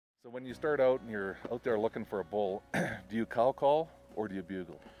So when you start out and you're out there looking for a bull, do you cow call or do you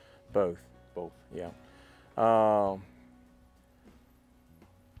bugle? Both. Both. Yeah.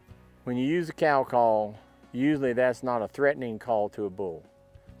 When you use a cow call, usually that's not a threatening call to a bull.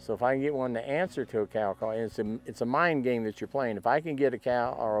 So if I can get one to answer to a cow call, and it's a mind game that you're playing. If I can get a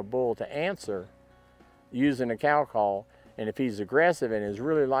cow or a bull to answer using a cow call, and if he's aggressive and is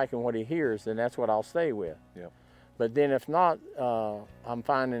really liking what he hears, then that's what I'll stay with. Yep. But then if not, I'm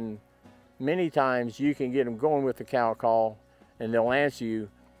finding many times you can get them going with the cow call and they'll answer you,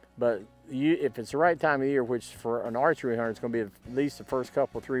 but if it's the right time of year, which for an archery hunter, it's going to be at least the first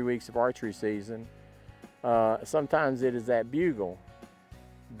couple, 3 weeks of archery season, sometimes it is that bugle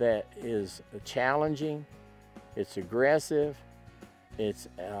that is challenging, it's aggressive, it's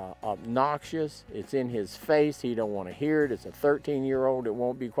obnoxious, it's in his face, he don't want to hear it, it's a 13-year-old, it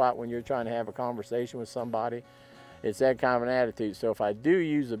won't be quiet when you're trying to have a conversation with somebody. It's that kind of an attitude. So if I do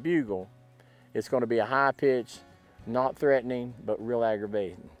use a bugle, it's going to be a high pitch, not threatening, but real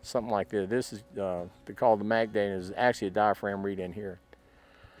aggravating. Something like this. This is called the Mac Day, and is actually a diaphragm read in here.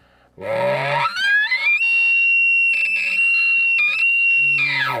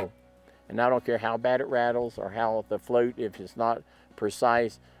 And I don't care how bad it rattles or how the float, if it's not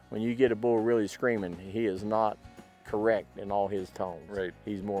precise, when you get a bull really screaming, he is not correct in all his tones. Right.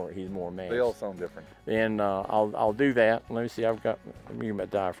 He's more man. They all sound different. And I'll do that. Let me see. Let me get my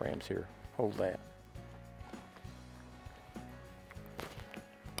diaphragms here. Hold that.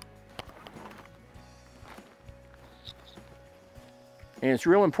 And it's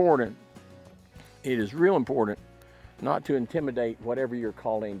real important. It is real important not to intimidate whatever you're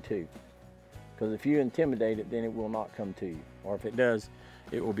calling to. Because if you intimidate it, then it will not come to you. Or if it does,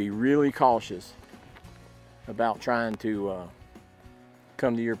 it will be really cautious about trying to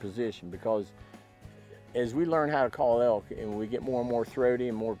come to your position. Because as we learn how to call elk, and we get more and more throaty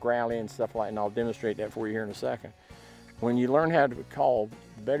and more growly and stuff like that, and I'll demonstrate that for you here in a second. When you learn how to call,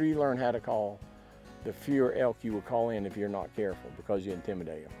 the better you learn how to call, the fewer elk you will call in if you're not careful, because you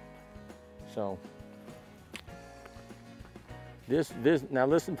intimidate them. So now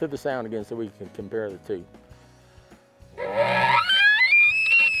listen to the sound again so we can compare the two.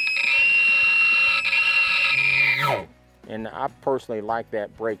 And I personally like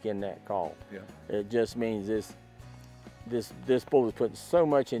that break in that call. Yeah. It just means this bull is putting so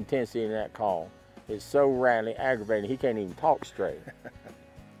much intensity in that call. It's so rattling, aggravating, he can't even talk straight.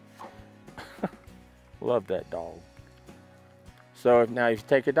 Love that dog. So now if you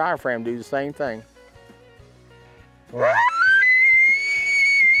take a diaphragm, do the same thing.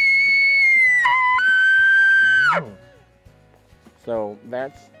 So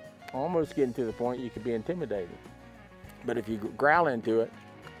that's almost getting to the point you could be intimidated. But if you growl into it,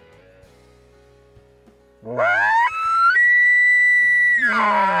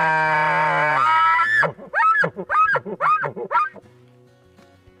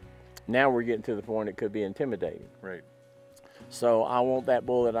 now we're getting to the point it could be intimidating. Right. So I want that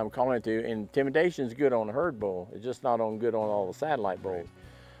bull that I'm calling to. Intimidation is good on a herd bull. It's just not good on all the satellite bulls. Right.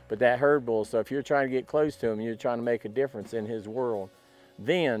 But that herd bull, so if you're trying to get close to him, you're trying to make a difference in his world,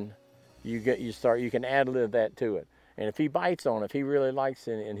 then you can add a little of that to it. And if he bites on it, if he really likes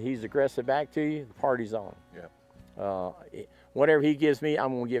it and he's aggressive back to you, the party's on. Yeah. Whatever he gives me,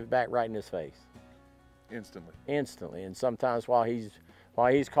 I'm gonna give it back right in his face. Instantly. Instantly. And sometimes while he's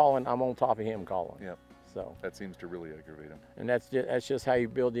calling, I'm on top of him calling. Yeah. So that seems to really aggravate him. And that's just how you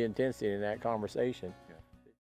build the intensity in that conversation.